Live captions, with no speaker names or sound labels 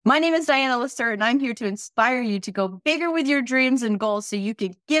My name is Diana LaCerte, and I'm here to inspire you to go bigger with your dreams and goals so you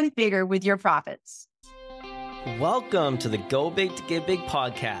can give bigger with your profits. Welcome to the Go Big to Give Big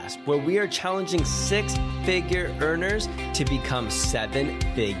podcast, where we are challenging six-figure earners to become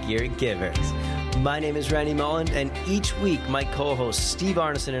seven-figure givers. My name is Randy Mullen, and each week my co-host Steve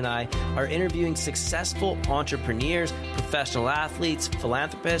Arneson and I are interviewing successful entrepreneurs, professional athletes,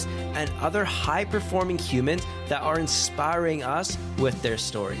 philanthropists, and other high-performing humans that are inspiring us with their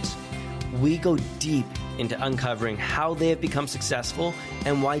stories. We go deep into uncovering how they have become successful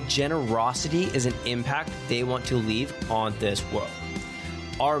and why generosity is an impact they want to leave on this world.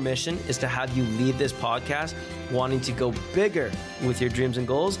 Our mission is to have you leave this podcast wanting to go bigger with your dreams and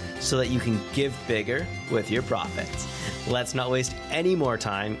goals so that you can give bigger with your profits. Let's not waste any more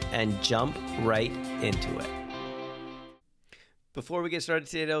time and jump right into it. Before we get started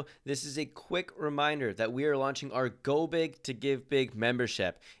today, though, this is a quick reminder that we are launching our Go Big to Give Big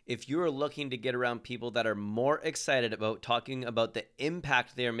membership. If you are looking to get around people that are more excited about talking about the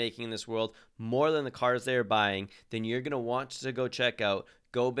impact they are making in this world more than the cars they are buying, then you're going to want to go check out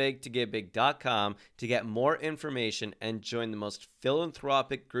gobigtogivebig.com to get more information and join the most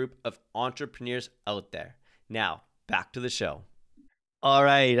philanthropic group of entrepreneurs out there. Now, back to the show. All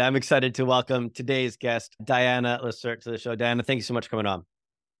right, I'm excited to welcome today's guest, Diana LaCerte, to the show. Diana, thank you so much for coming on.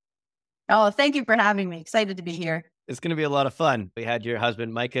 Oh, thank you for having me. Excited to be here. It's going to be a lot of fun. We had your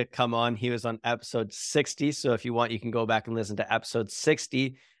husband, Micah, come on. He was on episode 60. So if you want, you can go back and listen to episode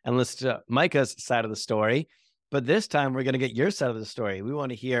 60 and listen to Micah's side of the story. But this time, we're going to get your side of the story. We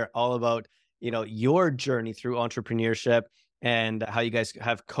want to hear all about, your journey through entrepreneurship and how you guys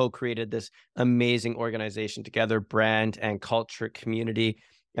have co-created this amazing organization together, brand and culture community.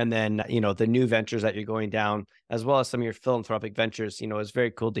 And then, the new ventures that you're going down, as well as some of your philanthropic ventures. It's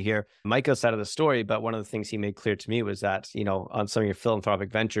very cool to hear Micah's side of the story. But one of the things he made clear to me was that, on some of your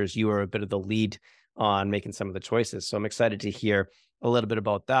philanthropic ventures, you were a bit of the lead on making some of the choices. So I'm excited to hear a little bit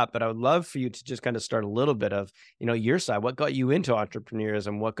about that. But I would love for you to just kind of start a little bit of, your side. What got you into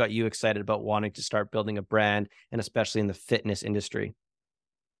entrepreneurism? What got you excited about wanting to start building a brand, and especially in the fitness industry?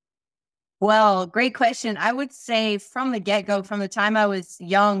 Well, great question. I would say from the get-go, from the time I was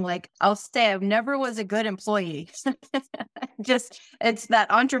young, I'll say I never was a good employee. It's that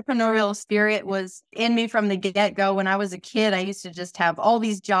entrepreneurial spirit was in me from the get-go. When I was a kid, I used to just have all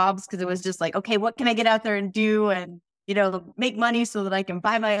these jobs because it was just like, okay, what can I get out there and do? And make money so that I can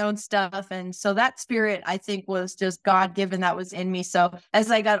buy my own stuff. And so that spirit, I think, was just God-given. That was in me. So as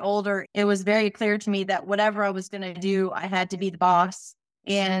I got older, it was very clear to me that whatever I was going to do, I had to be the boss.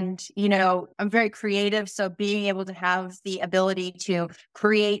 And, I'm very creative. So being able to have the ability to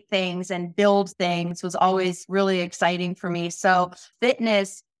create things and build things was always really exciting for me. So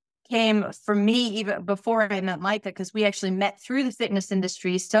fitness came for me even before I met Micah, because we actually met through the fitness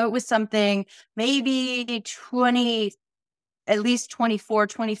industry. So it was something maybe at least 24,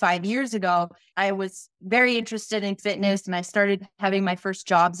 25 years ago. I was very interested in fitness, and I started having my first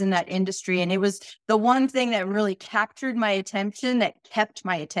jobs in that industry. And it was the one thing that really captured my attention, that kept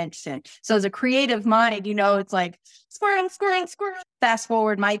my attention. So as a creative mind, it's like squirrel. Fast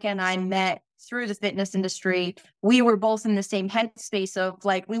forward, Micah and I met through the fitness industry. We were both in the same headspace of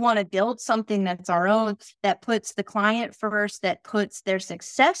we want to build something that's our own, that puts the client first, that puts their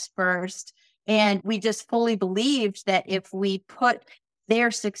success first. And we just fully believed that if we put their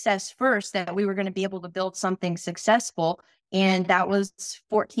success first, that we were going to be able to build something successful. And that was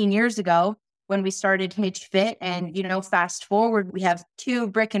 14 years ago when we started Hitch Fit. And, fast forward, we have 2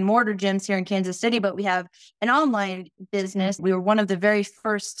 brick and mortar gyms here in Kansas City, but we have an online business. We were one of the very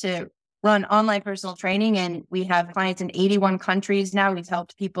first to run online personal training, and we have clients in 81 countries now. We've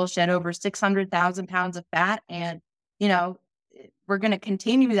helped people shed over 600,000 pounds of fat. And, we're going to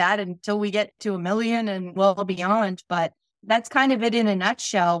continue that until we get to 1 million and well beyond. But that's kind of it in a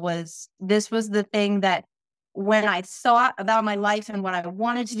nutshell. This was the thing that when I thought about my life and what I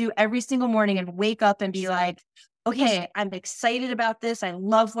wanted to do every single morning and wake up and be like, okay, I'm excited about this. I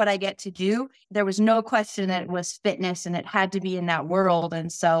love what I get to do. There was no question that it was fitness, and it had to be in that world. And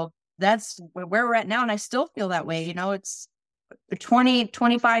so that's where we're at now. And I still feel that way. It's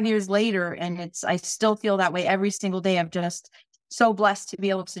 25 years later, and I still feel that way every single day. I'm just so blessed to be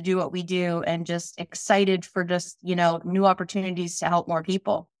able to do what we do, and just excited for just, new opportunities to help more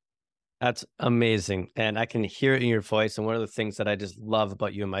people. That's amazing. And I can hear it in your voice. And one of the things that I just love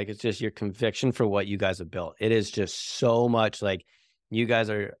about you and Mike is just your conviction for what you guys have built. It is just so much like you guys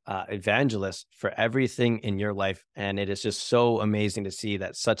are evangelists for everything in your life. And it is just so amazing to see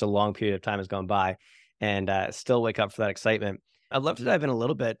that such a long period of time has gone by and still wake up for that excitement. I'd love to dive in a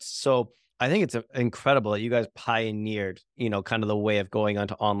little bit. So I think it's incredible that you guys pioneered, kind of the way of going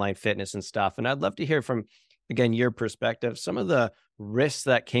onto online fitness and stuff. And I'd love to hear from, again, your perspective, some of the risks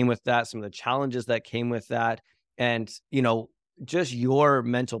that came with that, some of the challenges that came with that, and, just your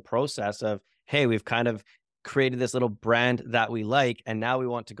mental process of, hey, we've kind of created this little brand that we like, and now we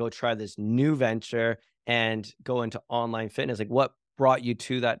want to go try this new venture and go into online fitness. Like, what brought you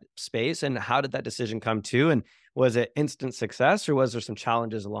to that space, and how did that decision come to? And was it instant success, or was there some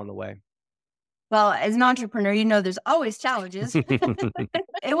challenges along the way? Well, as an entrepreneur, there's always challenges.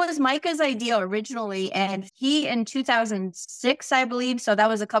 It was Micah's idea originally, and he in 2006, I believe, so that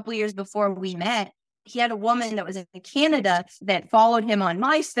was a couple of years before we met. He had a woman that was in Canada that followed him on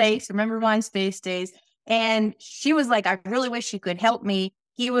MySpace. Remember MySpace days? And she was like, I really wish you could help me.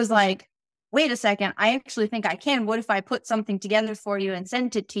 He was like, wait a second, I actually think I can. What if I put something together for you and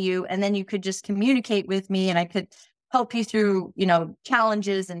sent it to you, and then you could just communicate with me and I could help you through,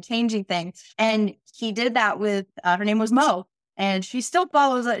 challenges and changing things. And he did that with, her name was Mo, and she still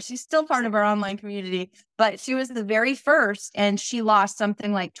follows us. She's still part of our online community, but she was the very first, and she lost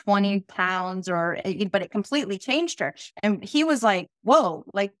something like 20 pounds but it completely changed her. And he was like, whoa,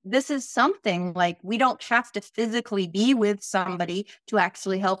 like this is something, like we don't have to physically be with somebody to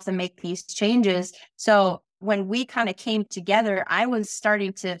actually help them make these changes. So when we kind of came together, I was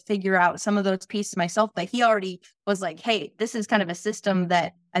starting to figure out some of those pieces myself, but he already was like, hey, this is kind of a system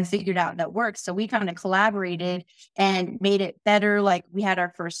that I figured out that works. So we kind of collaborated and made it better. Like we had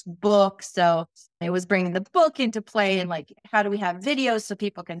our first book. So it was bringing the book into play, and like, how do we have videos so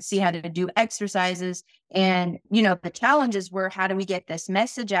people can see how to do exercises? And, the challenges were, how do we get this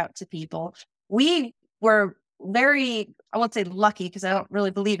message out to people? We were very, I won't say lucky because I don't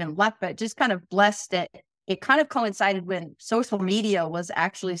really believe in luck, but just kind of blessed that it kind of coincided when social media was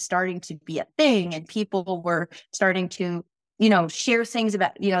actually starting to be a thing, and people were starting to, share things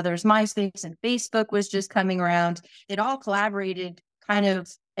about, there's MySpace and Facebook was just coming around. It all collaborated kind of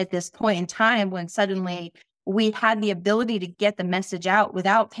at this point in time when suddenly we had the ability to get the message out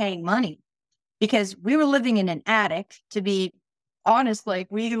without paying money, because we were living in an attic, to be honest. Like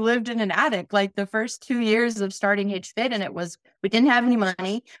we lived in an attic, like the first 2 years of starting HFit, and we didn't have any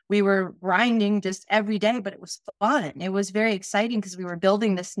money. We were grinding just every day, but it was fun. It was very exciting because we were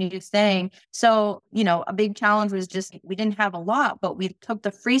building this new thing. So, a big challenge was just, we didn't have a lot, but we took the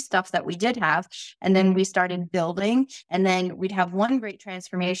free stuff that we did have, and then we started building, and then we'd have one great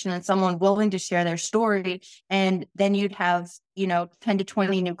transformation and someone willing to share their story. And then you'd have, 10 to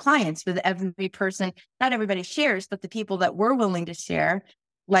 20 new clients with every person. Not everybody shares, but the people that were willing to share,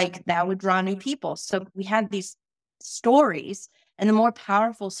 like that would draw new people. So we had these stories, and the more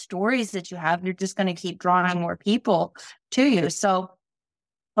powerful stories that you have, you're just going to keep drawing more people to you. So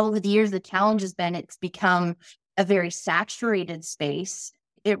over the years, the challenge has been, it's become a very saturated space.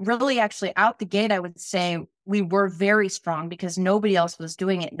 It really actually out the gate, I would say we were very strong because nobody else was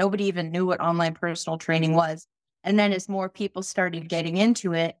doing it. Nobody even knew what online personal training was. And then as more people started getting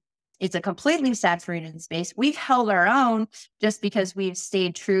into it, it's a completely saturated space. We've held our own just because we've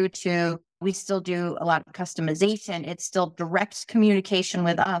stayed true to, we still do a lot of customization. It's still direct communication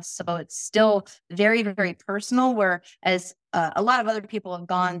with us. So it's still very, very personal, whereas a lot of other people have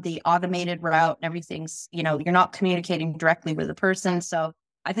gone the automated route and everything's, you're not communicating directly with the person. So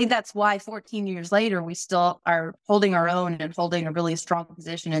I think that's why 14 years later, we still are holding our own and holding a really strong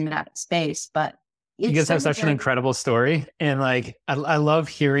position in that space. But you guys have such an incredible story. And like, I love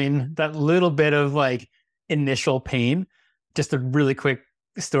hearing that little bit of like initial pain. Just a really quick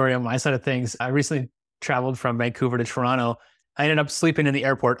story on my side of things. I recently traveled from Vancouver to Toronto. I ended up sleeping in the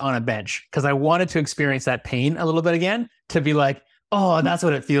airport on a bench because I wanted to experience that pain a little bit again, to be like, oh, that's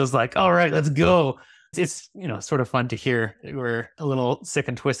what it feels like. All right, let's go. It's, sort of fun to hear. We're a little sick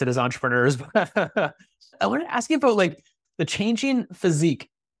and twisted as entrepreneurs. I want to ask you about like the changing physique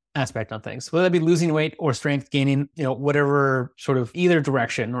aspect on things, whether that be losing weight or strength gaining, whatever sort of either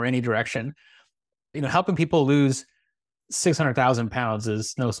direction or any direction. Helping people lose 600,000 pounds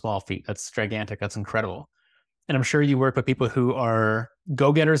is no small feat. That's gigantic. That's incredible. And I'm sure you work with people who are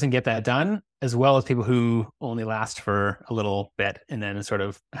go-getters and get that done, as well as people who only last for a little bit and then sort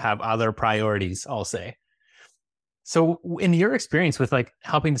of have other priorities, I'll say. So in your experience with like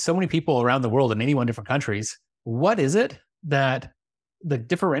helping so many people around the world in 81 different countries, what is it that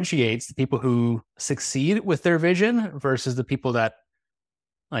differentiates the people who succeed with their vision versus the people that,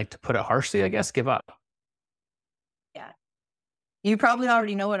 like, to put it harshly, I guess, give up? Yeah. You probably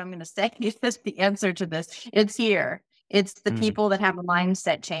already know what I'm going to say. It's the answer to this. It's here. It's the people that have a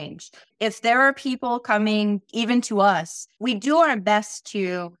mindset change. If there are people coming even to us, we do our best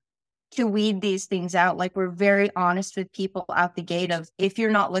to to weed these things out. Like, we're very honest with people out the gate of, if you're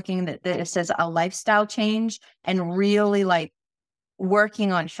not looking at this as a lifestyle change and really like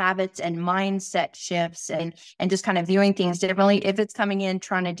working on habits and mindset shifts and just kind of viewing things differently, if it's coming in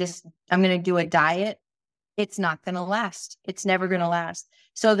trying to just, I'm going to do a diet, it's not going to last. It's never going to last.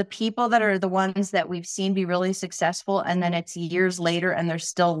 So the people that are the ones that we've seen be really successful, and then it's years later and they're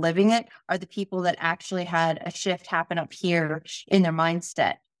still living it, are the people that actually had a shift happen up here in their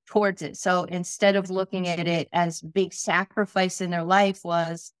mindset towards it. So instead of looking at it as big sacrifice in their life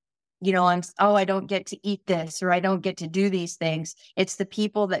was, you know, I don't get to eat this, or I don't get to do these things. It's the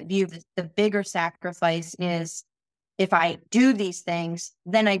people that view the bigger sacrifice is, if I do these things,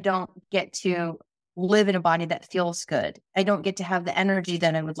 then I don't get to live in a body that feels good. I don't get to have the energy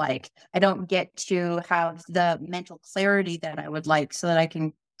that I would like. I don't get to have the mental clarity that I would like so that I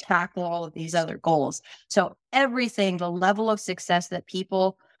can tackle all of these other goals. So everything, the level of success that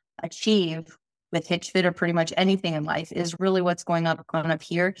people achieve with Hitch Fit or pretty much anything in life, is really what's going on up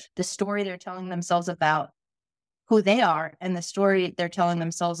here. The story they're telling themselves about who they are, and the story they're telling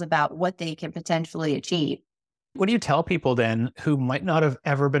themselves about what they can potentially achieve. What do you tell people then who might not have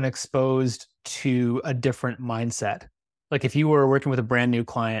ever been exposed to a different mindset? Like, if you were working with a brand new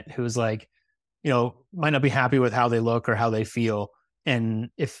client who's like, you know, might not be happy with how they look or how they feel, and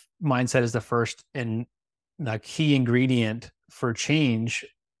if mindset is the first and the key ingredient for change,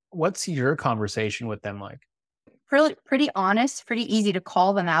 what's your conversation with them like? Pretty honest, pretty easy to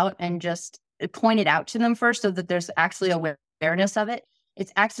call them out and just point it out to them first, so that there's actually awareness of it.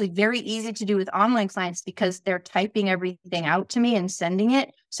 It's actually very easy to do with online clients because they're typing everything out to me and sending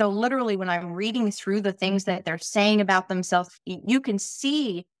it. So literally, when I'm reading through the things that they're saying about themselves, you can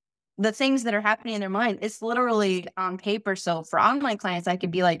see the things that are happening in their mind. It's literally on paper. So for online clients, I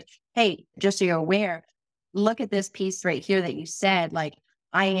could be like, hey, just so you're aware, look at this piece right here that you said, like,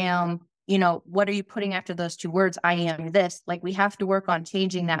 I am, you know, what are you putting after those two words? I am this. Like, we have to work on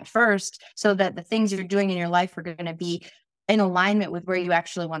changing that first, so that the things you're doing in your life are going to be in alignment with where you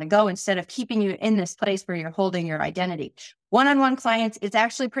actually want to go, instead of keeping you in this place where you're holding your identity. One-on-one clients, it's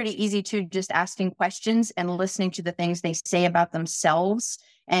actually pretty easy to just asking questions and listening to the things they say about themselves.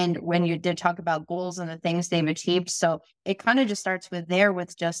 And when you did talk about goals and the things they've achieved. So it kind of just starts with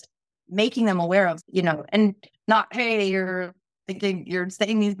just making them aware of, you know, and not, hey, you're thinking you're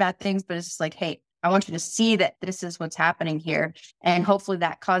saying these bad things, but it's just like, hey, I want you to see that this is what's happening here. And hopefully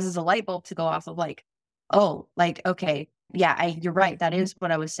that causes a light bulb to go off of like, oh, like, okay, yeah, you're right. That is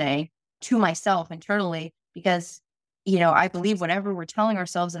what I was saying to myself internally, because, you know, I believe whatever we're telling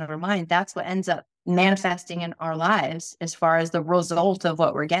ourselves in our mind, that's what ends up manifesting in our lives as far as the result of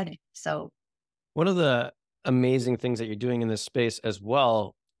what we're getting. So One of the amazing things that you're doing in this space as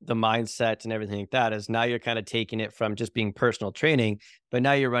well, the mindset and everything like that, is now you're kind of taking it from just being personal training, but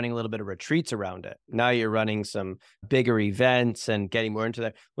now you're running a little bit of retreats around it. Now you're running some bigger events and getting more into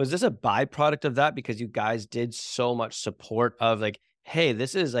that. Was this a byproduct of that? Because you guys did so much support of like, hey,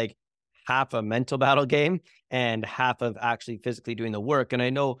 this is like half a mental battle game and half of actually physically doing the work. And I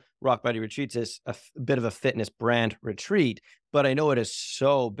know Rock Body Retreats is a bit of a fitness brand retreat, but I know it is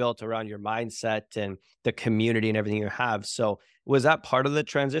so built around your mindset and the community and everything you have. So was that part of the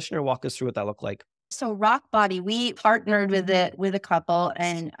transition, or walk us through what that looked like? So Rock Body, we partnered with it with a couple,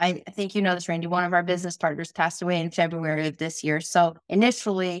 and I think you know this, Randy. One of our business partners passed away in February of this year. So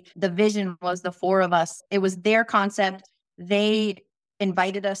initially, the vision was the four of us. It was their concept. They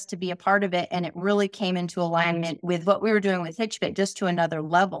invited us to be a part of it, and it really came into alignment with what we were doing with HitchFit, just to another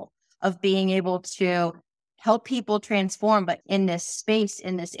level of being able to help people transform, but in this space,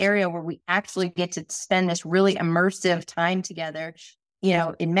 in this area where we actually get to spend this really immersive time together, you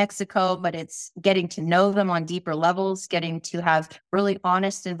know, in Mexico, but it's getting to know them on deeper levels, getting to have really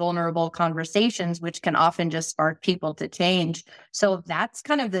honest and vulnerable conversations, which can often just spark people to change. So that's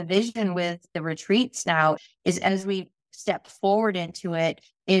kind of the vision with the retreats now, is as we step forward into it,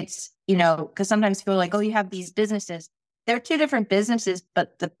 it's, you know, because sometimes people are like, oh, you have these businesses. They're two different businesses,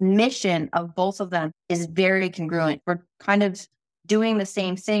 but the mission of both of them is very congruent. We're kind of doing the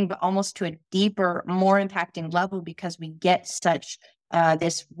same thing, but almost to a deeper, more impacting level, because we get such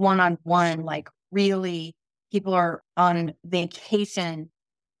this one-on-one, like really people are on vacation,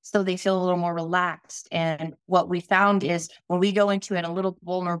 so they feel a little more relaxed. And what we found is when we go into it a little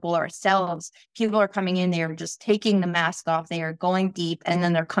vulnerable ourselves, people are coming in, they're just taking the mask off, they are going deep, and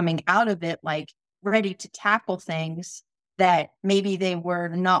then they're coming out of it like ready to tackle things that maybe they were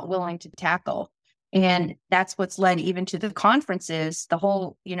not willing to tackle. And that's what's led even to the conferences. The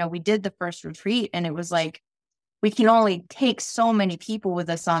whole, you know, we did the first retreat and it was like, we can only take so many people with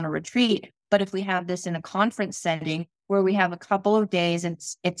us on a retreat. But if we have this in a conference setting, where we have a couple of days.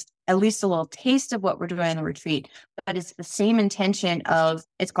 It's at least a little taste of what we're doing on the retreat, but it's the same intention of,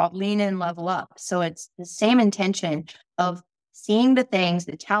 it's called Lean In, Level Up. So it's the same intention of seeing the things,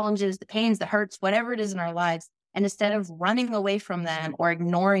 the challenges, the pains, the hurts, whatever it is in our lives. And instead of running away from them or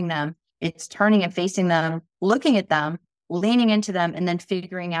ignoring them, it's turning and facing them, looking at them, leaning into them, and then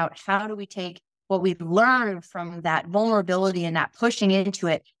figuring out, how do we take what we've learned from that vulnerability and that pushing into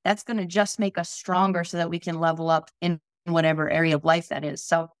it, that's going to just make us stronger so that we can level up in whatever area of life that is.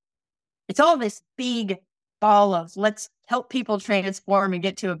 So it's all this big ball of, let's help people transform and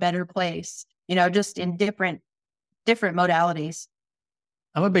get to a better place, just in different modalities.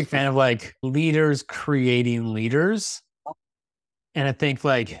 I'm a big fan of like leaders creating leaders. And I think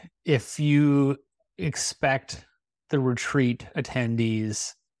like if you expect the retreat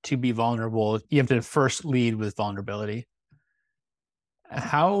attendees to be vulnerable, you have to first lead with vulnerability.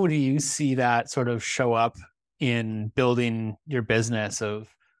 How do you see that sort of show up in building your business, of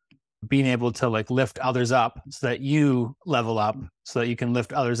being able to like lift others up so that you level up, so that you can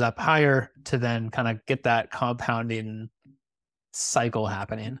lift others up higher to then kind of get that compounding cycle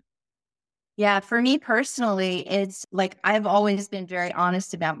happening? Yeah, for me personally, it's like, I've always been very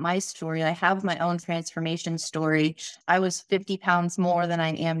honest about my story. I have my own transformation story. I was 50 pounds more than I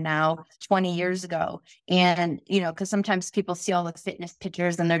am now 20 years ago. And, because sometimes people see all the fitness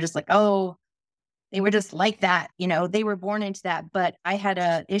pictures and they're just like, oh, they were just like that. They were born into that. But I had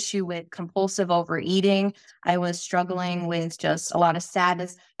a issue with compulsive overeating. I was struggling with just a lot of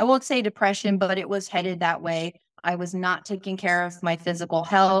sadness. I won't say depression, but it was headed that way. I was not taking care of my physical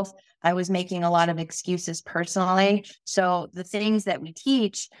health. I was making a lot of excuses personally. So the things that we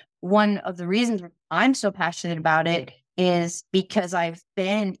teach, one of the reasons I'm so passionate about it is because I've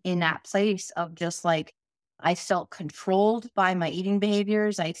been in that place of just like, I felt controlled by my eating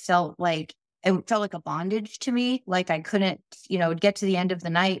behaviors. I felt like it felt like a bondage to me. Like I couldn't, get to the end of the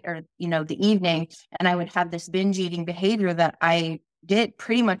night or, the evening, and I would have this binge eating behavior that I did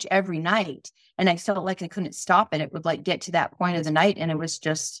pretty much every night. And I felt like I couldn't stop it. It would like get to that point of the night, and it was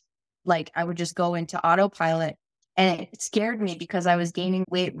just like, I would just go into autopilot, and it scared me because I was gaining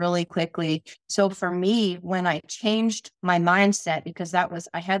weight really quickly. So for me, when I changed my mindset, because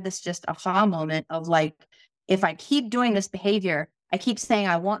I had this just aha moment of like, if I keep doing this behavior, I keep saying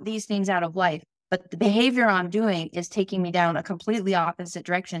I want these things out of life, but the behavior I'm doing is taking me down a completely opposite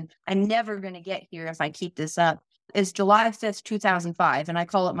direction. I'm never going to get here if I keep this up. It's July 5th, 2005, and I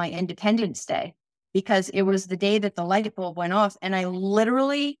call it my Independence Day, because it was the day that the light bulb went off. And I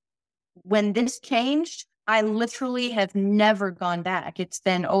literally, when this changed, I literally have never gone back. It's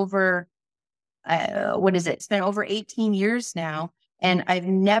been over, It's been over 18 years now. And I've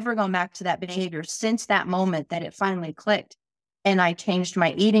never gone back to that behavior since that moment that it finally clicked. And I changed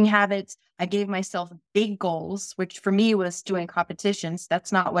my eating habits. I gave myself big goals, which for me was doing competitions.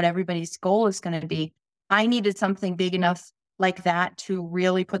 That's not what everybody's goal is going to be. I needed something big enough like that to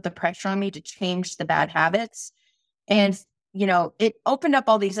really put the pressure on me to change the bad habits. And, it opened up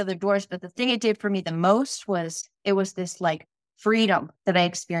all these other doors. But the thing it did for me the most was, it was this like freedom that I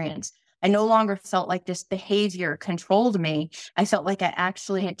experienced. I no longer felt like this behavior controlled me. I felt like I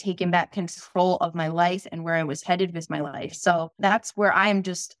actually had taken back control of my life and where I was headed with my life. So that's where I'm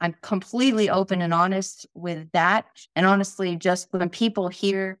completely open and honest with that. And honestly, just when people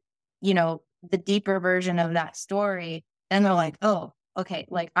hear, the deeper version of that story, then they're like, oh, okay,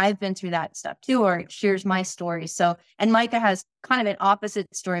 like I've been through that stuff too, or here's my story. So, and Micah has kind of an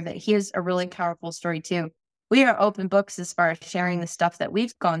opposite story, but he has a really powerful story too. We are open books as far as sharing the stuff that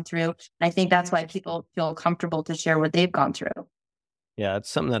we've gone through. And I think that's why people feel comfortable to share what they've gone through. Yeah, it's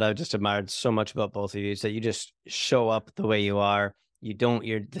something that I've just admired so much about both of you, is that you just show up the way you are.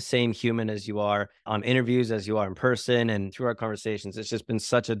 You're the same human as you are on interviews as you are in person, and through our conversations. It's just been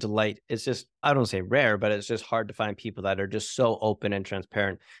such a delight. It's just, I don't say rare, but it's just hard to find people that are just so open and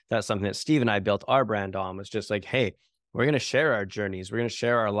transparent. That's something that Steve and I built our brand on, was just like, hey, we're going to share our journeys. We're going to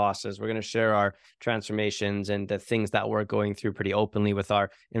share our losses. We're going to share our transformations and the things that we're going through pretty openly with our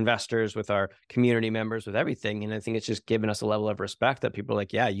investors, with our community members, with everything. And I think it's just given us a level of respect that people are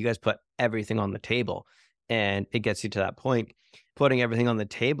like, yeah, you guys put everything on the table. And it gets you to that point, putting everything on the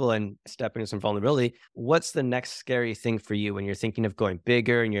table and stepping into some vulnerability. What's the next scary thing for you when you're thinking of going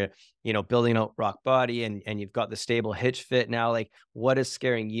bigger and you're, building out Rock Body and you've got the stable hitch fit now? Like, what is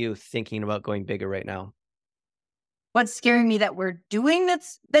scaring you thinking about going bigger right now? What's scaring me that we're doing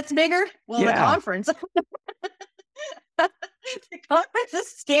that's bigger? Well, Yeah. the conference. The conference is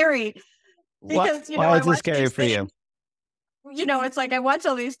scary because, Why is it scary for you? It's like I watch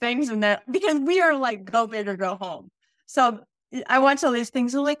all these things and that, because we are like go big or go home. So I watch all these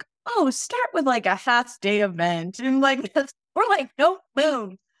things. I'm like, oh, start with like a half day event. And like, we're like, no,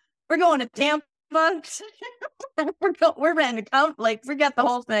 boom. We're going to Tampa. We're ready to come. Like, forget the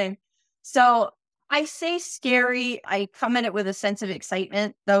whole thing. So I say scary. I come at it with a sense of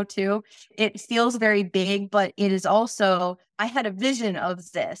excitement, though, too. It feels very big, but it is also, I had a vision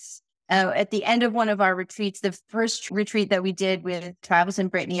of this. At the end of one of our retreats, the first retreat that we did with Travis and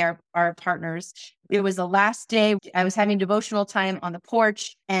Brittany, our partners, it was the last day. I was having devotional time on the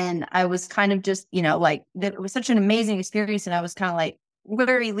porch, and I was kind of just, like, it was such an amazing experience. And I was kind of like,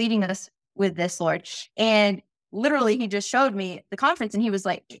 where are you leading us with this, Lord? And literally, he just showed me the conference, and he was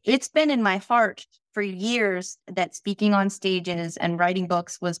like, it's been in my heart for years that speaking on stages and writing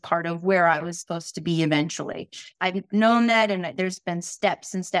books was part of where I was supposed to be eventually. I've known that, and there's been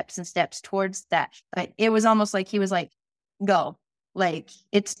steps and steps and steps towards that. But it was almost like he was like, go. Like,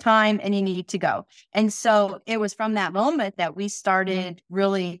 it's time and you need to go. And so it was from that moment that we started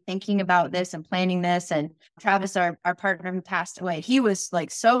really thinking about this and planning this. And Travis, our partner who passed away, he was like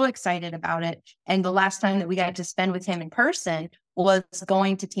so excited about it. And the last time that we got to spend with him in person was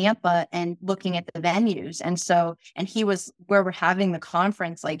going to Tampa and looking at the venues. And he was where we're having the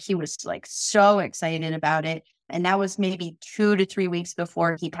conference, like he was like so excited about it. And that was maybe 2 to 3 weeks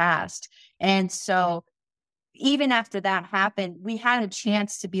before he passed. And so even after that happened, we had a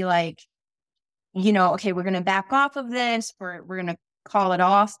chance to be like, okay, we're going to back off of this. We're going to call it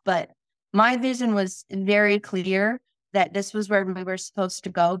off. But my vision was very clear that this was where we were supposed to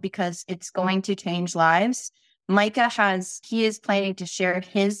go because it's going to change lives. Micah he is planning to share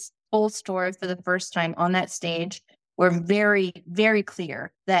his full story for the first time on that stage. We're very, very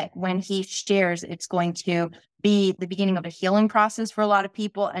clear that when he shares, it's going to be the beginning of a healing process for a lot of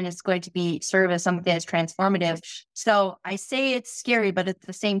people, and it's going to serve as something that's transformative. So I say it's scary, but at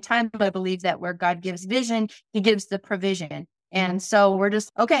the same time, I believe that where God gives vision, he gives the provision. And so we're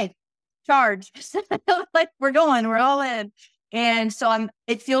just, okay, charge. Like we're all in. And so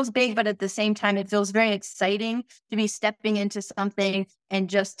it feels big, but at the same time, it feels very exciting to be stepping into something and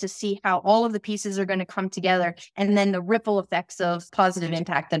just to see how all of the pieces are going to come together and then the ripple effects of positive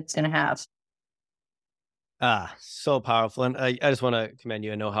impact that it's going to have. So powerful. And I just want to commend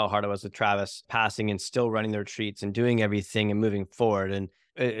you. I know how hard it was with Travis passing and still running the retreats and doing everything and moving forward. And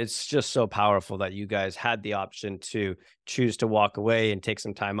it's just so powerful that you guys had the option to choose to walk away and take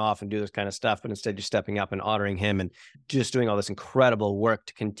some time off and do this kind of stuff. But instead you're stepping up and honoring him and just doing all this incredible work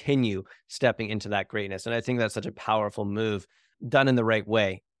to continue stepping into that greatness. And I think that's such a powerful move done in the right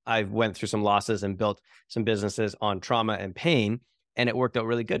way. I've went through some losses and built some businesses on trauma and pain. And it worked out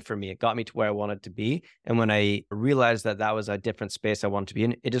really good for me. It got me to where I wanted to be. And when I realized that that was a different space I wanted to be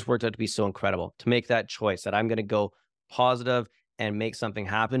in, it just worked out to be so incredible to make that choice that I'm going to go positive and make something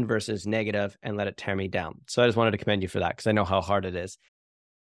happen versus negative and let it tear me down. So I just wanted to commend you for that because I know how hard it is.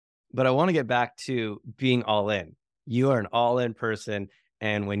 But I want to get back to being all in. You are an all in person.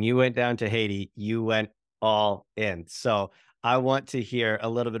 And when you went down to Haiti, you went all in. So I want to hear a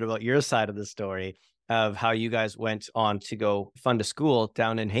little bit about your side of the story of how you guys went on to go fund a school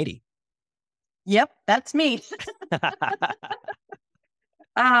down in Haiti. Yep, that's me.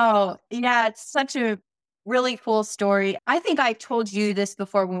 Oh, yeah, it's such a really cool story. I think I told you this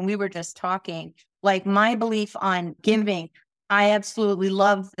before when we were just talking. Like my belief on giving, I absolutely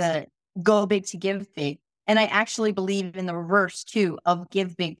love the go big to give big. And I actually believe in the reverse too of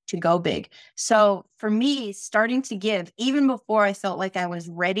give big to go big. So for me, starting to give, even before I felt like I was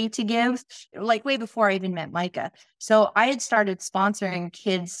ready to give, like way before I even met Micah. So I had started sponsoring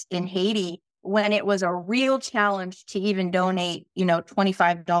kids in Haiti when it was a real challenge to even donate,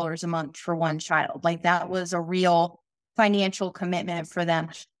 $25 a month for one child. Like that was a real financial commitment for them.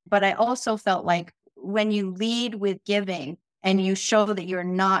 But I also felt like when you lead with giving, and you show that you're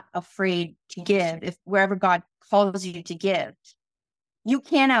not afraid to give, if wherever God calls you to give, you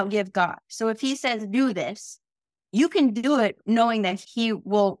can't outgive God. So if he says, do this, you can do it knowing that he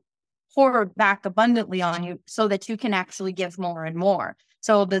will pour back abundantly on you so that you can actually give more and more.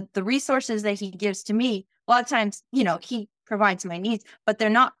 So the resources that he gives to me, a lot of times, he provides my needs, but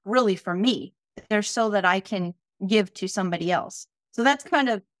they're not really for me. They're so that I can give to somebody else. So that's kind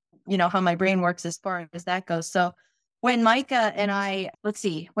of, how my brain works as far as that goes. So when Micah and I, let's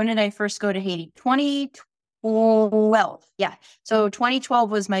see, when did I first go to Haiti? 2012. Yeah. So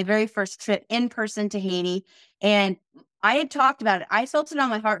 2012 was my very first trip in person to Haiti. And I had talked about it. I felt it on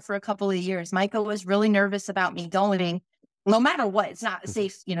my heart for a couple of years. Micah was really nervous about me going, no matter what. It's not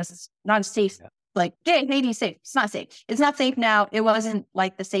safe, it's not safe. Yeah. Like, yeah, Haiti's safe. It's not safe. It's not safe now. It wasn't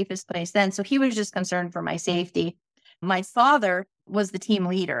like the safest place then. So he was just concerned for my safety. My father was the team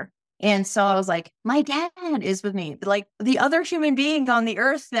leader. And so I was like, my dad is with me, like the other human being on the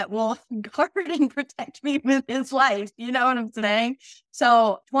earth that will guard and protect me with his life. You know what I'm saying?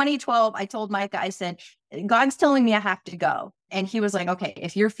 So 2012, I told Micah, I said, God's telling me I have to go. And he was like, okay,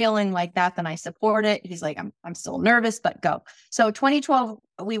 if you're feeling like that, then I support it. He's like, I'm still nervous, but go. So 2012,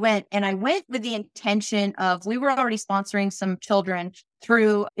 we went, and I went with the intention of, we were already sponsoring some children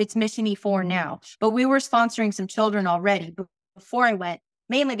through It's Mission E4 now, but we were sponsoring some children already before I went,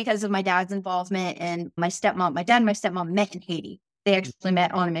 mainly because of my dad's involvement and my stepmom. My dad and my stepmom met in Haiti. They actually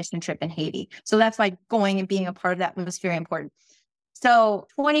met on a mission trip in Haiti. So that's why going and being a part of that was very important. So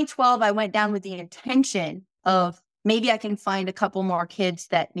 2012, I went down with the intention of maybe I can find a couple more kids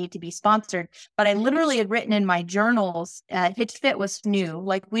that need to be sponsored. But I literally had written in my journals, Hitch Fit was new.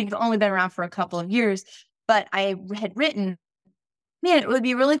 Like, we've only been around for a couple of years, but I had written, man, it would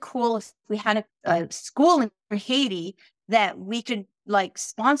be really cool if we had a school in Haiti that we could like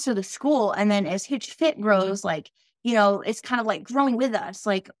sponsor the school. And then as Hitch Fit grows, like, you know, it's kind of like growing with us,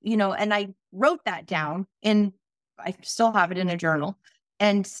 like, you know, and I wrote that down, and I still have it in a journal.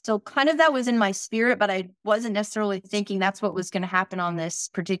 And so kind of that was in my spirit, but I wasn't necessarily thinking that's what was going to happen on this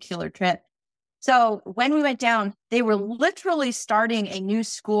particular trip. So when we went down, they were literally starting a new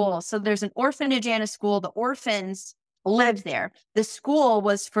school. So there's an orphanage and a school. The orphans lived there. The school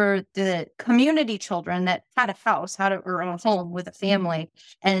was for the community children that had a house, had a home with a family,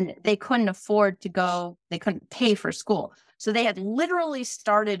 and they couldn't afford to go. They couldn't pay for school. So they had literally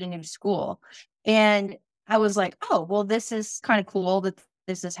started a new school. And I was like, oh, well, this is kind of cool that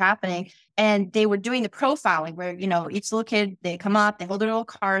this is happening. And they were doing the profiling where, you know, each little kid, they come up, they hold their little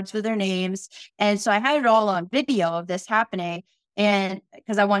cards with their names. And so I had it all on video of this happening. And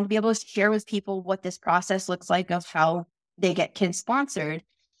because I wanted to be able to share with people what this process looks like of how they get kids sponsored.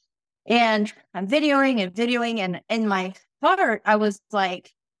 And I'm videoing. And in my heart, I was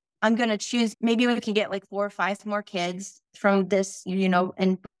like, I'm going to choose, maybe we can get like 4 or 5 more kids from this, you know,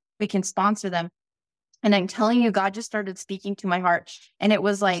 and we can sponsor them. And I'm telling you, God just started speaking to my heart. And it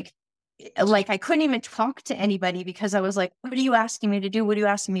was like I couldn't even talk to anybody because I was like, what are you asking me to do? What are you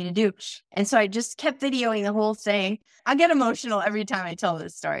asking me to do? And so I just kept videoing the whole thing. I get emotional every time I tell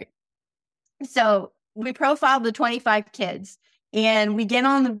this story. So we profiled the 25 kids, and we get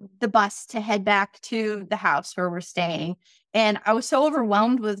on the bus to head back to the house where we're staying. And I was so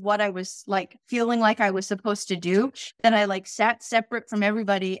overwhelmed with what I was like feeling like I was supposed to do that I like sat separate from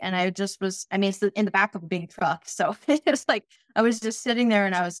everybody. And I just was, I mean, it's in the back of a big truck. So it's like, I was just sitting there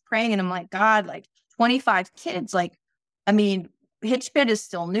and I was praying, and I'm like, God, like 25 kids, like, I mean, Hitch Fit is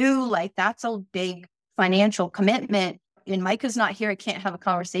still new. Like, that's a big financial commitment. And Micah's not here. I can't have a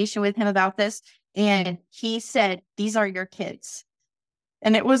conversation with him about this. And he said, these are your kids.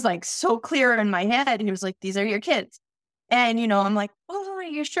 And it was like so clear in my head. He was like, these are your kids. And, you know, I'm like, oh, are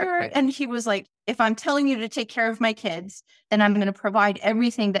you sure? And he was like, if I'm telling you to take care of my kids, then I'm going to provide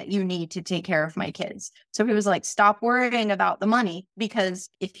everything that you need to take care of my kids. So he was like, stop worrying about the money, because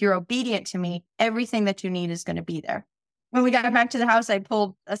if you're obedient to me, everything that you need is going to be there. When we got back to the house, I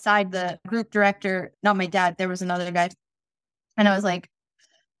pulled aside the group director, not my dad. There was another guy. And I was like,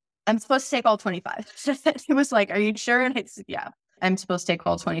 I'm supposed to take all 25. He was like, are you sure? And I said, yeah, I'm supposed to take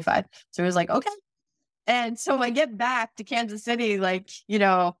all 25. So he was like, okay. And so I get back to Kansas City, like, you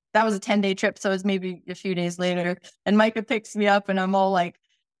know, that was a 10-day trip. So it was maybe a few days later. And Micah picks me up, and I'm all like,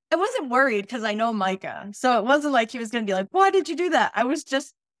 I wasn't worried because I know Micah. So it wasn't like he was going to be like, why did you do that? I was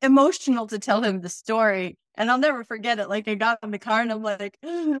just emotional to tell him the story. And I'll never forget it. Like, I got in the car and I'm like,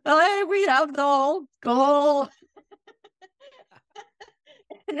 oh, we have the whole goal.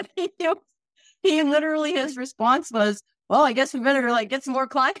 He literally, his response was, well, I guess we better like get some more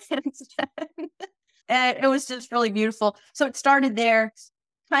clients. And it was just really beautiful. So it started there.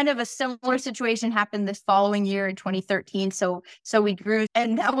 Kind of a similar situation happened this following year in 2013. So we grew,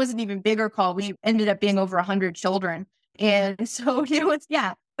 and that was an even bigger call. We ended up being over 100 children. And so it was,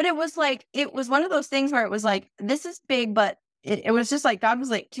 yeah, but it was like, it was one of those things where it was like, this is big, but it was just like, God was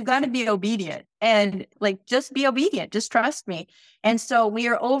like, you got to be obedient, and like, just be obedient. Just trust me. And so we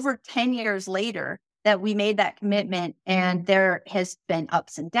are over 10 years later that we made that commitment, and there has been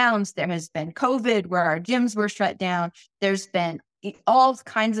ups and downs. There has been COVID where our gyms were shut down. There's been all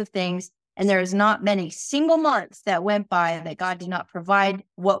kinds of things. And there is not many single months that went by that God did not provide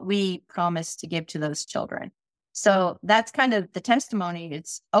what we promised to give to those children. So that's kind of the testimony.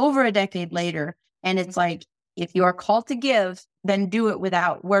 It's over a decade later. And it's like, if you are called to give, then do it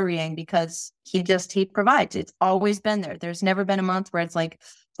without worrying, because he provides. It's always been there. There's never been a month where it's like,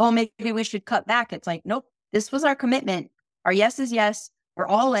 oh, maybe we should cut back. It's like, nope, this was our commitment. Our yes is yes. We're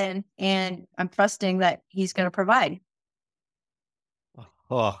all in, and I'm trusting that he's going to provide.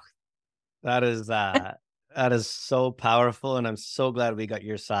 Oh, That is so powerful, and I'm so glad we got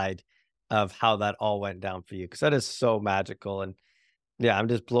your side of how that all went down for you, because that is so magical. And yeah, I'm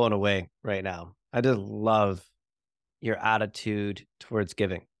just blown away right now. I just love your attitude towards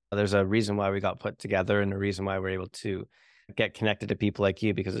giving. There's a reason why we got put together and a reason why we're able to get connected to people like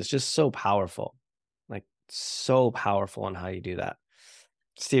you, because it's just so powerful, like so powerful on how you do that.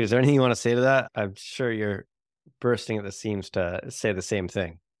 Steve, is there anything you want to say to that? I'm sure you're bursting at the seams to say the same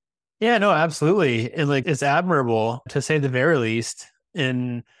thing. Yeah, no, absolutely. And like, it's admirable to say the very least.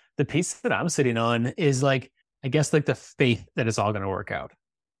 And the piece that I'm sitting on is like, I guess like the faith that it's all going to work out.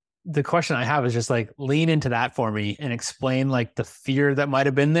 The question I have is just like, lean into that for me and explain like the fear that might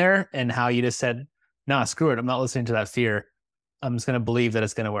have been there and how you just said, nah, screw it. I'm not listening to that fear. I'm just going to believe that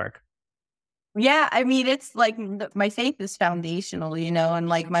it's going to work. Yeah, I mean, it's like my faith is foundational, and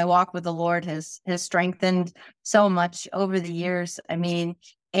like my walk with the Lord has strengthened so much over the years. I mean,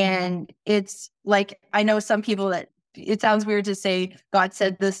 and it's like, I know some people that it sounds weird to say God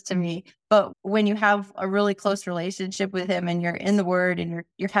said this to me, but when you have a really close relationship with him and you're in the word and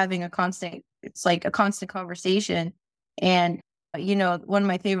you're having it's like a constant conversation. And one of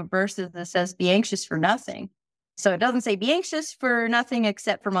my favorite verses that says, be anxious for nothing. So it doesn't say be anxious for nothing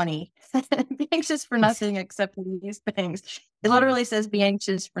except for money. Be anxious for nothing except for these things. It literally says be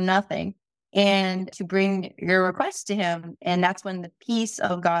anxious for nothing and to bring your request to him. And that's when the peace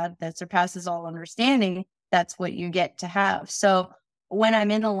of God that surpasses all understanding, that's what you get to have. So when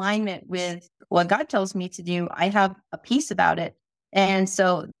I'm in alignment with what God tells me to do, I have a peace about it. And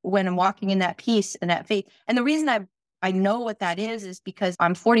so when I'm walking in that peace and that faith, and the reason I know what that is because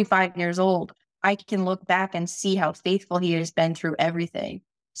I'm 45 years old. I can look back and see how faithful he has been through everything.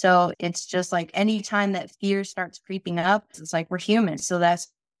 So it's just like anytime that fear starts creeping up, it's like we're human. So that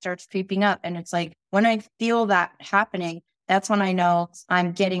starts creeping up. And it's like when I feel that happening, that's when I know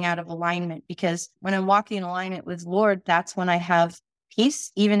I'm getting out of alignment, because when I'm walking in alignment with Lord, that's when I have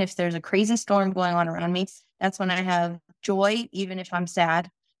peace. Even if there's a crazy storm going on around me, that's when I have joy, even if I'm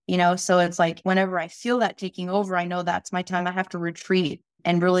sad, so it's like whenever I feel that taking over, I know that's my time. I have to retreat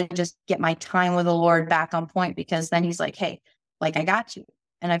and really just get my time with the Lord back on point, because then he's like, hey, like I got you.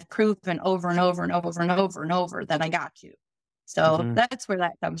 And I've proven over and over and over and over and over that I got you. So that's where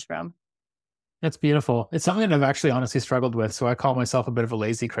that comes from. That's beautiful. It's something that I've actually honestly struggled with. So I call myself a bit of a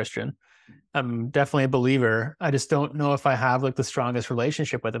lazy Christian. I'm definitely a believer. I just don't know if I have like the strongest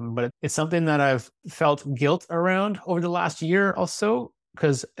relationship with him, but it's something that I've felt guilt around over the last year also.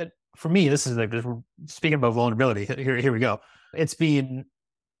 Because for me, this is like, speaking about vulnerability, here we go. It's been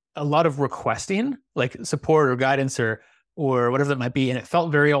a lot of requesting like support or guidance or whatever that might be. And it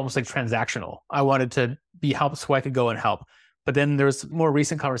felt very almost like transactional. I wanted to be helped so I could go and help. But then there's more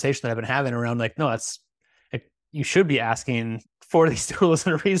recent conversation that I've been having around like, no, you should be asking for these tools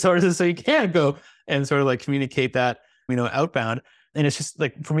and resources so you can go and sort of like communicate that, outbound. And it's just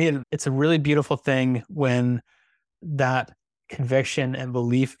like, for me, it's a really beautiful thing when that conviction and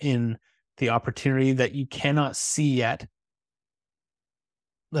belief in the opportunity that you cannot see yet,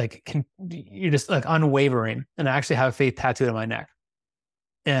 like you're just like unwavering. And I actually have faith tattooed on my neck.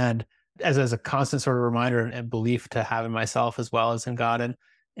 And as a constant sort of reminder and belief to have in myself as well as in God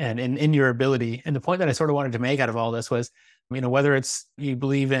and in your ability. And the point that I sort of wanted to make out of all this was, whether it's you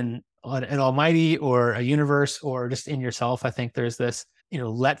believe in an almighty or a universe or just in yourself, I think there's this,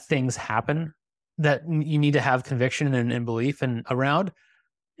 let things happen that you need to have conviction and belief and around.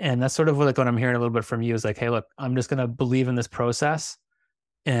 And that's sort of what I'm hearing a little bit from you is like, hey, look, I'm just going to believe in this process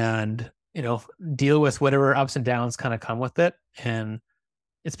and, deal with whatever ups and downs kind of come with it. And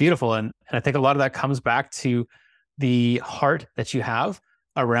it's beautiful. And I think a lot of that comes back to the heart that you have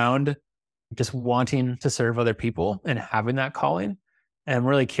around just wanting to serve other people and having that calling. And I'm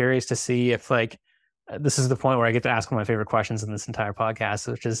really curious to see if this is the point where I get to ask one of my favorite questions in this entire podcast,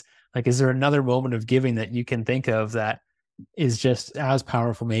 which is like, is there another moment of giving that you can think of that is just as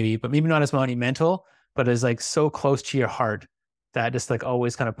powerful maybe, but maybe not as monumental, but is like so close to your heart that just like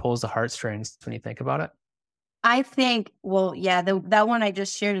always kind of pulls the heartstrings when you think about it? I think, well, yeah, that one I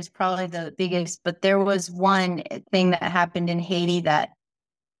just shared is probably the biggest, but there was one thing that happened in Haiti that,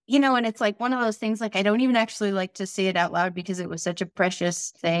 and it's like one of those things, like, I don't even actually like to say it out loud because it was such a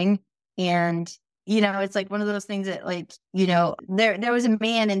precious thing. And, it's like one of those things that like, there was a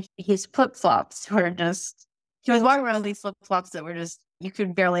man and his flip-flops were just, he was walking around with these flip-flops that were just, you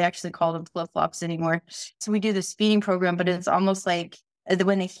could barely actually call them flip-flops anymore. So we do the speeding program, but it's almost like,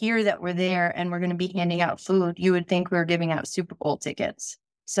 when they hear that we're there and we're going to be handing out food, you would think we were giving out Super Bowl tickets.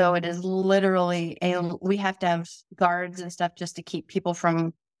 So it is literally, we have to have guards and stuff just to keep people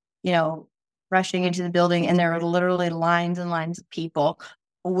from, rushing into the building. And there are literally lines and lines of people.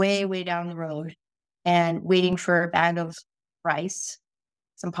 way, way down the road and waiting for a bag of rice,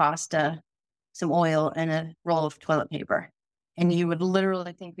 some pasta, some oil, and a roll of toilet paper. And you would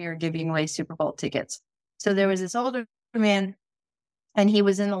literally think we were giving away Super Bowl tickets. So there was this older man, and he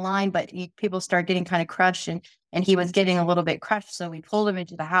was in the line, but people started getting kind of crushed, and he was getting a little bit crushed. So we pulled him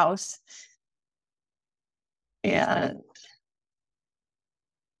into the house. And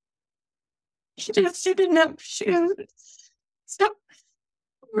she didn't have shoes. So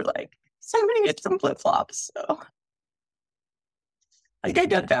we're like, somebody get some flip-flops. So like I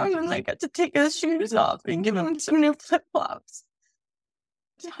got down and I got to take his shoes off and give him some new flip-flops.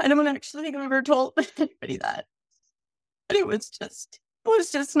 I don't actually think I've ever told anybody that. But it was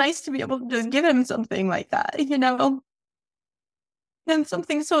just nice to be able to just give him something like that, you know? And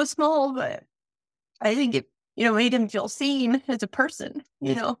something so small, but I think it, made him feel seen as a person,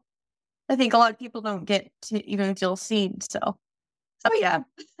 you know? I think a lot of people don't get to even feel seen, so yeah.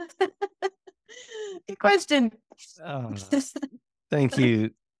 Good question. Oh, thank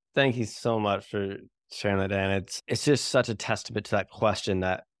you. Thank you so much for sharing that, Dan. It's just such a testament to that question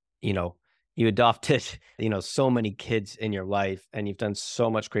that, you adopted, so many kids in your life and you've done so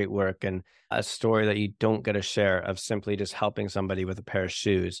much great work, and a story that you don't get to share of simply just helping somebody with a pair of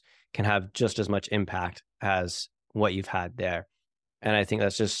shoes can have just as much impact as what you've had there. And I think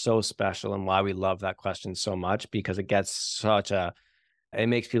that's just so special and why we love that question so much, because it gets it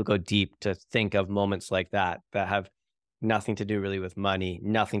makes people go deep to think of moments like that have nothing to do really with money,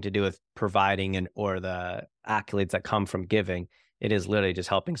 nothing to do with providing or the accolades that come from giving. It is literally just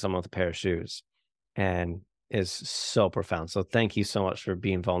helping someone with a pair of shoes, and is so profound. So thank you so much for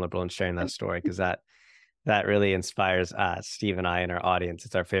being vulnerable and sharing that story, because that really inspires Steve and I and our audience.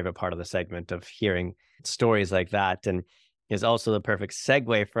 It's our favorite part of the segment, of hearing stories like that, and is also the perfect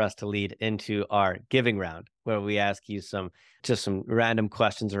segue for us to lead into our giving round, where we ask you some random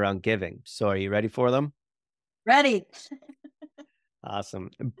questions around giving. So are you ready for them? Ready. Awesome.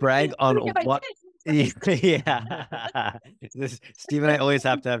 Brag on what. Yeah. Steve and I always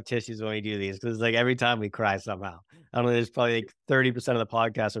have to have tissues when we do these, because like every time we cry somehow. I don't know, there's probably like 30% of the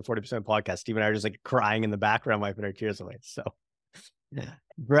podcast or 40% of the podcast, Steve and I are just like crying in the background, wiping our tears away. So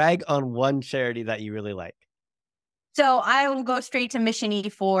brag on one charity that you really like. So I will go straight to Mission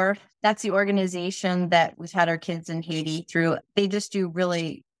E4. That's the organization that we've had our kids in Haiti through. They just do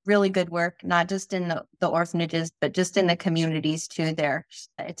really, really good work, not just in the orphanages, but just in the communities too there.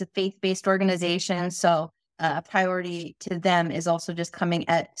 It's a faith-based organization. So a priority to them is also just coming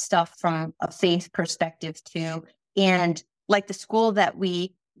at stuff from a faith perspective too. And like the school that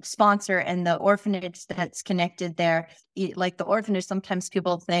we sponsor and the orphanage that's connected there, like the orphanage, sometimes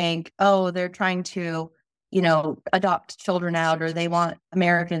people think, oh, they're trying to adopt children out, or they want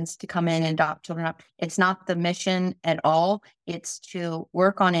Americans to come in and adopt children out. It's not the mission at all. It's to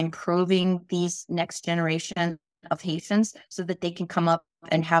work on improving these next generation of Haitians so that they can come up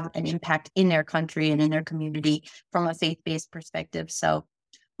and have an impact in their country and in their community from a faith-based perspective. So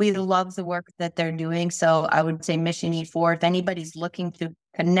we love the work that they're doing. So I would say Mission E4, if anybody's looking to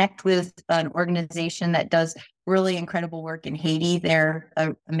connect with an organization that does really incredible work in Haiti, they're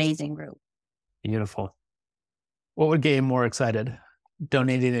an amazing group. Beautiful. What would get you more excited?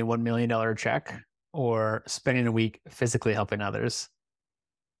 Donating a $1 million check or spending a week physically helping others?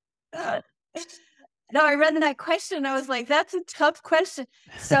 No, I read that question. I was like, that's a tough question.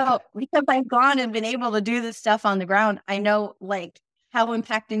 So because I've gone and been able to do this stuff on the ground, I know like how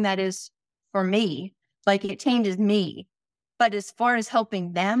impacting that is for me. Like it changes me. But as far as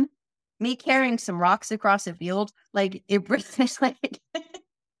helping them, me carrying some rocks across a field, like it it's like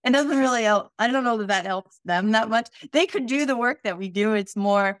it doesn't really help. I don't know that helps them that much. They could do the work that we do. It's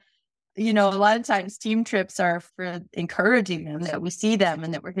more, a lot of times team trips are for encouraging them, that we see them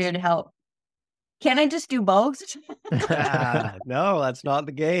and that we're here to help. Can I just do both? No, that's not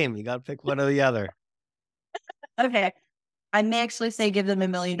the game. You got to pick one or the other. Okay. I may actually say give them $1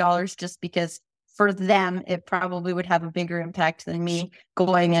 million, just because for them, it probably would have a bigger impact than me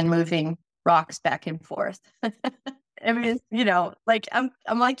going and moving rocks back and forth. I mean, like I'm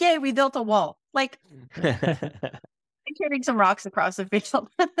like, yay, we built a wall. Like carrying some rocks across the field.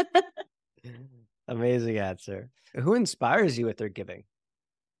 Amazing answer. Who inspires you with their giving?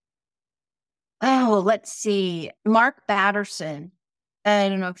 Oh, let's see. Mark Batterson. I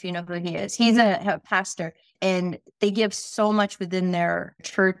don't know if you know who he is. He's a pastor, and they give so much within their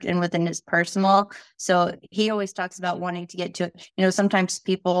church and within his personal. So he always talks about wanting to get to, sometimes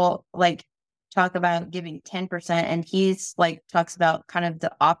people like talk about giving 10%, and he's like talks about kind of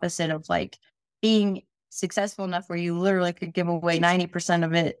the opposite of like being successful enough where you literally could give away 90%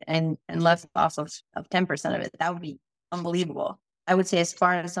 of it and left off of 10% of it. That would be unbelievable. I would say as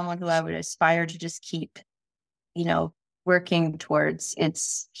far as someone who I would aspire to just keep, you know, working towards,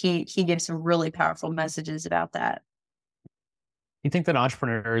 he gives some really powerful messages about that. You think that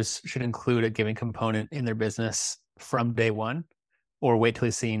entrepreneurs should include a giving component in their business from day one, or wait till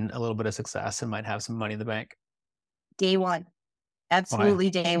he's seen a little bit of success and might have some money in the bank? Day one. Why? Absolutely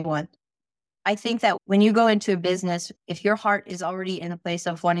day one. I think that when you go into a business, if your heart is already in a place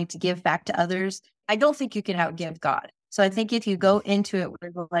of wanting to give back to others, I don't think you can outgive God. So I think if you go into it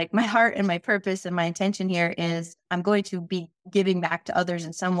with like, my heart and my purpose and my intention here is I'm going to be giving back to others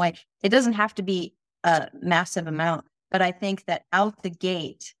in some way. It doesn't have to be a massive amount, but I think that out the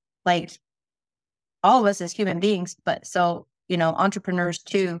gate, like all of us as human beings, but so, entrepreneurs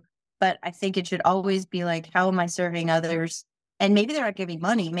too, but I think it should always be like, how am I serving others? And maybe they're not giving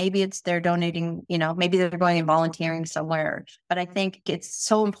money. Maybe it's they're donating, maybe they're going and volunteering somewhere. But I think it's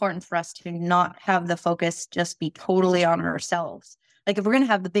so important for us to not have the focus just be totally on ourselves. Like if we're going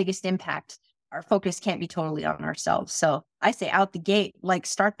to have the biggest impact, our focus can't be totally on ourselves. So I say out the gate, like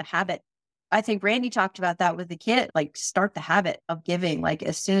start the habit. I think Randy talked about that with the kid, like start the habit of giving, like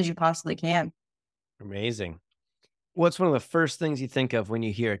as soon as you possibly can. Amazing. What's one of the first things you think of when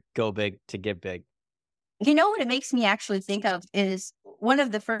you hear go big to give big? You know what it makes me actually think of is one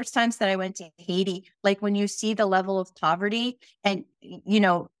of the first times that I went to Haiti, like when you see the level of poverty and,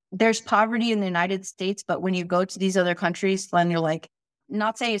 there's poverty in the United States, but when you go to these other countries, then you're like,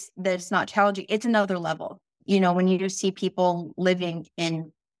 not saying that it's not challenging, it's another level. When you see people living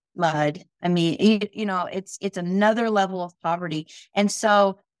in mud, I mean, it's another level of poverty. And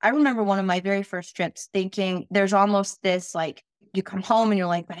so I remember one of my very first trips thinking there's almost this like, you come home and you're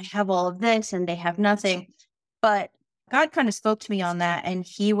like, but I have all of this and they have nothing. But God kind of spoke to me on that. And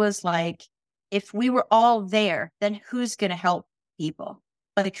he was like, if we were all there, then who's going to help people?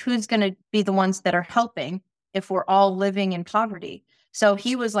 Like, who's going to be the ones that are helping if we're all living in poverty? So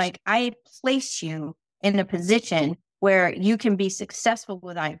he was like, I place you in a position where you can be successful with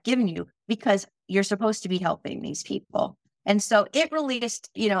what I've given you because you're supposed to be helping these people. And so it released,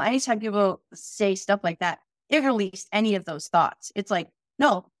 anytime people say stuff like that, it released any of those thoughts. It's like,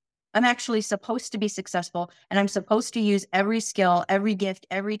 no, I'm actually supposed to be successful and I'm supposed to use every skill, every gift,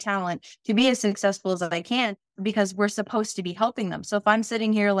 every talent to be as successful as I can because we're supposed to be helping them. So if I'm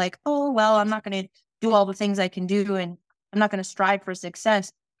sitting here like, oh, well, I'm not going to do all the things I can do and I'm not going to strive for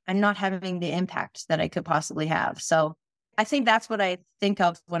success, I'm not having the impact that I could possibly have. So I think that's what I think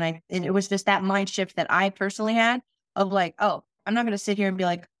of when it was just that mind shift that I personally had of like, oh, I'm not going to sit here and be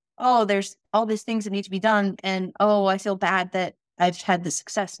like, oh, there's all these things that need to be done. And, oh, I feel bad that I've had the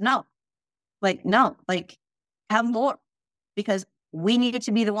success. No, have more because we need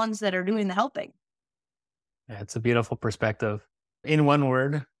to be the ones that are doing the helping. Yeah, it's a beautiful perspective. In one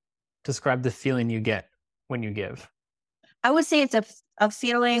word, describe the feeling you get when you give. I would say it's a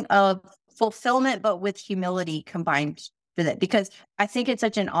feeling of fulfillment, but with humility combined with it, because I think it's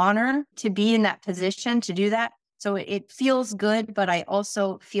such an honor to be in that position to do that. So it feels good, but I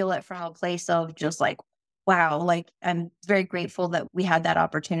also feel it from a place of just like, wow, like I'm very grateful that we had that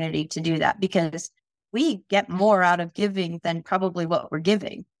opportunity to do that because we get more out of giving than probably what we're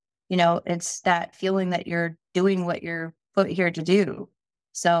giving. It's that feeling that you're doing what you're put here to do.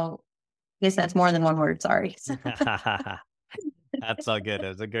 So I guess that's more than one word. Sorry. That's all good. It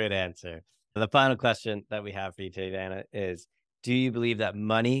was a great answer. The final question that we have for you today, Dana, is do you believe that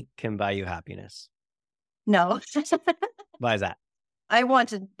money can buy you happiness? No. Why is that? I want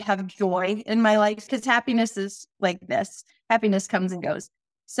to have joy in my life because happiness is like this. Happiness comes and goes.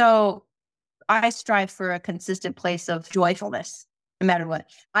 So I strive for a consistent place of joyfulness, no matter what.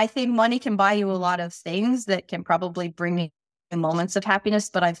 I think money can buy you a lot of things that can probably bring me moments of happiness,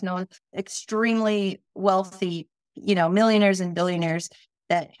 but I've known extremely wealthy, millionaires and billionaires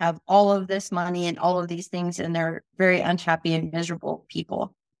that have all of this money and all of these things, and they're very unhappy and miserable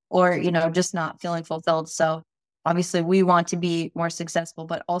people, or, just not feeling fulfilled. So obviously we want to be more successful,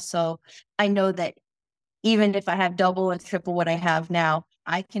 but also I know that even if I have double and triple what I have now,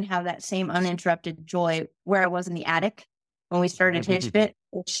 I can have that same uninterrupted joy where I was in the attic when we started HitchFit,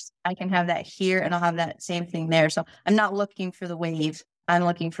 which I can have that here and I'll have that same thing there. So I'm not looking for the wave. I'm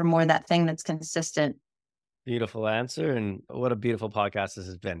looking for more of that thing that's consistent. Beautiful answer. And what a beautiful podcast this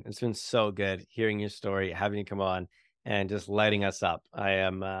has been. It's been so good hearing your story, having you come on and just lighting us up. I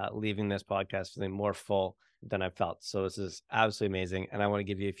am leaving this podcast feeling more full than I felt. So this is absolutely amazing. And I want to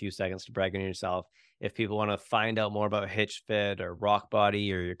give you a few seconds to brag on yourself. If people want to find out more about HitchFit or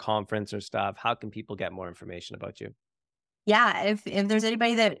Rockbody or your conference or stuff, how can people get more information about you? Yeah, if there's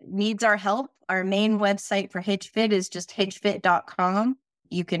anybody that needs our help, our main website for HitchFit is just hitchfit.com.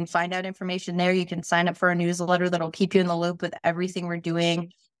 You can find out information there. You can sign up for a newsletter that'll keep you in the loop with everything we're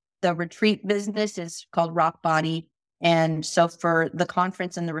doing. The retreat business is called Rock Body. And so for the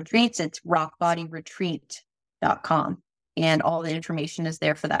conference and the retreats, it's rockbodyretreat.com. And all the information is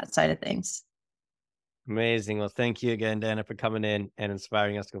there for that side of things. Amazing. Well, thank you again, Dana, for coming in and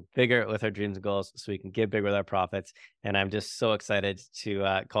inspiring us to go bigger with our dreams and goals so we can get bigger with our profits. And I'm just so excited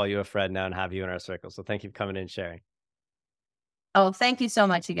to call you a friend now and have you in our circle. So thank you for coming in and sharing. Oh, thank you so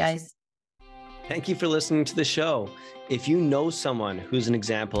much, you guys. Thank you for listening to the show. If you know someone who's an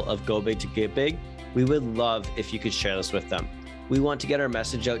example of go big to get big, we would love if you could share this with them. We want to get our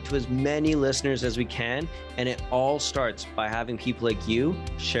message out to as many listeners as we can, and it all starts by having people like you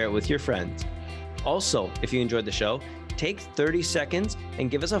share it with your friends. Also, if you enjoyed the show, take 30 seconds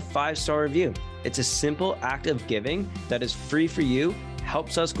and give us a 5-star review. It's a simple act of giving that is free for you,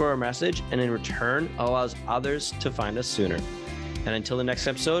 helps us grow our message, and in return, allows others to find us sooner. And until the next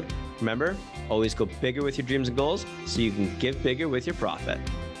episode, remember, always go bigger with your dreams and goals so you can give bigger with your profit.